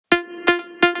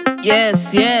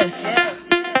Yes, yes.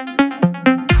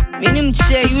 Minim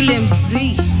chair, you let me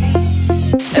see.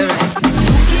 Alright.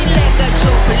 Looking like a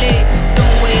chocolate.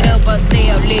 Don't wait up, I'll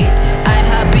stay up late. I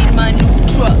hop in my new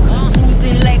truck,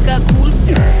 cruising like a cool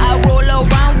fool. I roll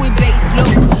around with bass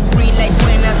low, green like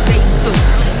when I say so.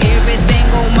 Everything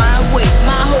on my way.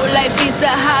 My whole life is a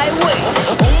highway.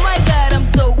 Oh my God, I'm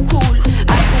so cool.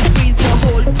 I can freeze your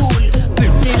whole pool,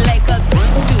 burning like a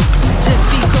good dude. Just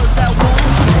because I want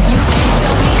to. You can't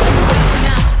tell me to wait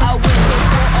now. I wait so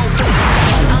for a wait.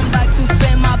 I'm about to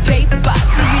spend my paper.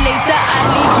 See you later,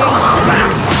 alligator.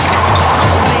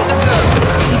 I'm a big girl.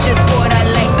 You just bought a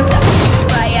lighter. Put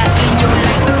fire in your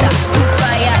lighter. Put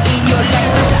fire in your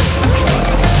lighter.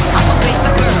 I'm a big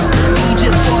girl. You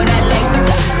just bought a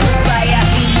lighter. Put fire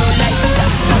in your lighter.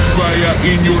 Put fire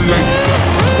in your lighter.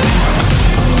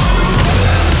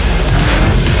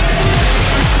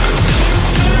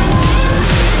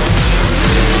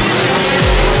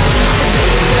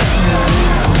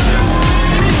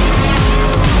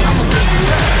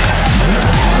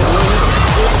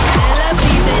 Stella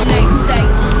be the night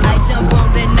type. I jump on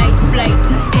the night flight,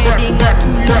 heading out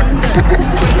to London.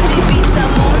 Crazy beats,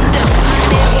 I'm on them. I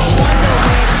never wonder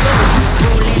where to go.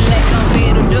 Rolling like a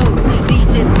weirdo.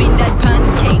 DJ spin that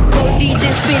pancake. Go DJ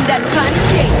spin that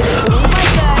pancake. Oh my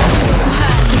God, I'm too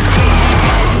hot. Baby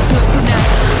girl, you so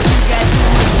nice. You got too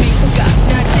much makeup.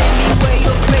 Now tell me where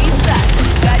your face at.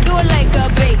 Got dough like a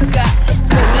baker.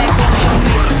 Smoke like a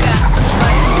Jamaica.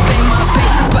 About to spend my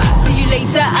paper. See you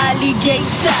later,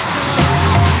 alligator.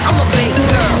 I'm a big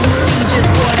girl. You just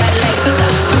bought a lighter.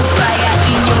 Put fire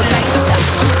in your lighter.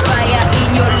 Put fire in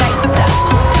your lighter.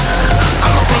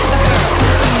 I'm a big girl.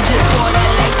 You just bought a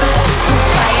lighter. Put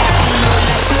fire in your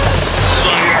lighter.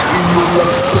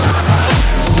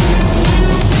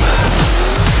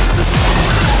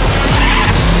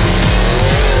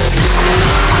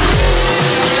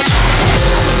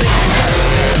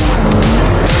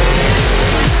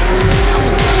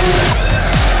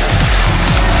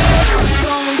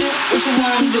 What you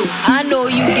wanna do? I know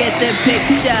you get the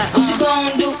picture. What you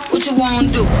gonna do? What you wanna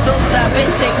do? So stop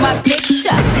and take my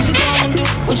picture. What you gonna do?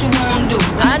 What you wanna do?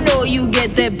 I know you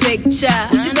get the picture.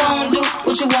 What you gonna do?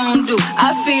 What you wanna do?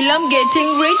 I feel I'm getting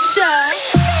richer.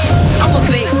 I'm a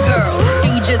big girl.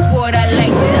 You just bought a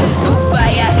lighter. Put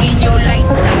fire in your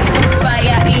lighter. Put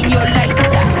fire in your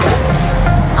lighter.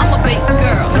 I'm a big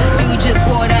girl. You just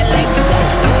bought a lighter.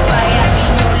 Put fire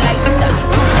in your lighter.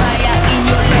 Put fire in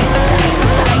your lighter.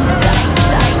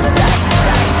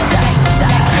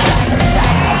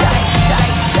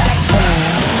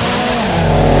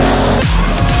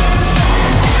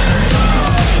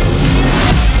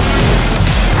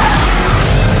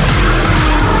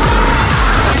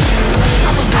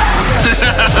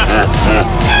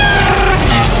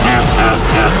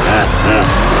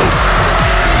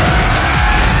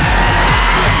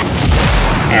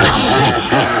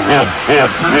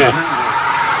 Yeah.